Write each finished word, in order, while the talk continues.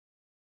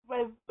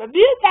when the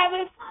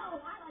mealtime is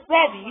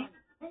ready,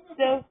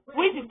 so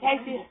we can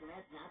take it.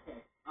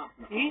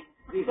 See?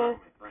 So,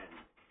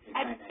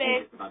 I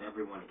think, about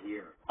everyone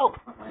here. oh,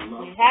 I love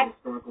we have,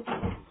 historical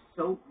society.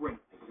 So great.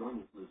 I join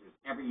these losers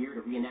every year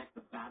to reenact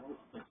the Battle of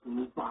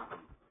Bikini Bottom.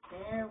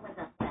 There was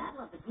a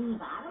battle of Bikini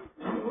Bottom?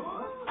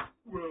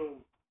 Well,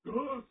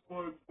 duh,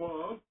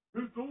 SpongeBob.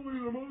 It's only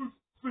the most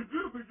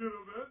significant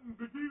event in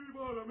Bikini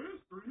Bottom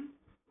history.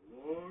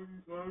 A long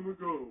time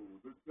ago,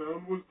 the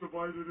town was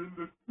divided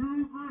into two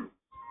groups.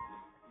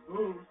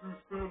 Those who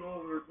spent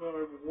all their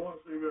time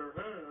washing their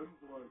hands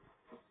like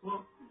the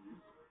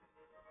softies,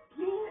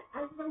 Clean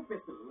as a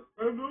whistle.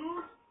 and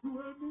those who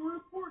had more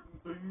important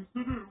things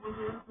to do with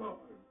their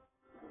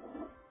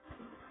time.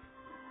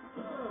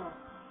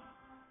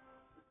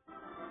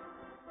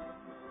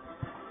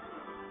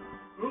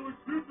 So looks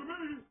good to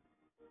me.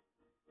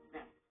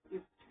 That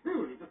is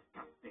truly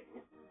disgusting.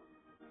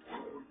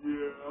 Oh,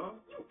 yeah?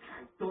 You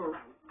can't go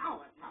around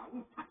our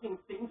town touching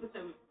things with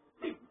those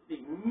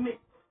filthy mitts.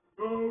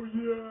 Oh,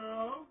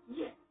 yeah?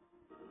 Yes.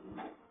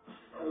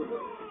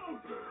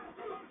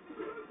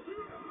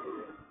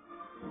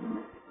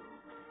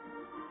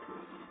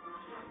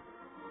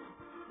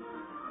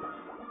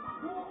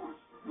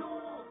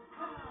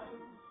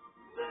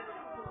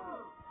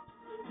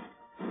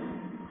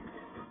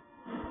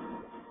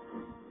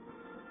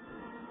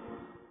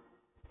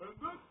 And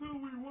that's how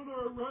we won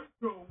our right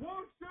to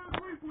wash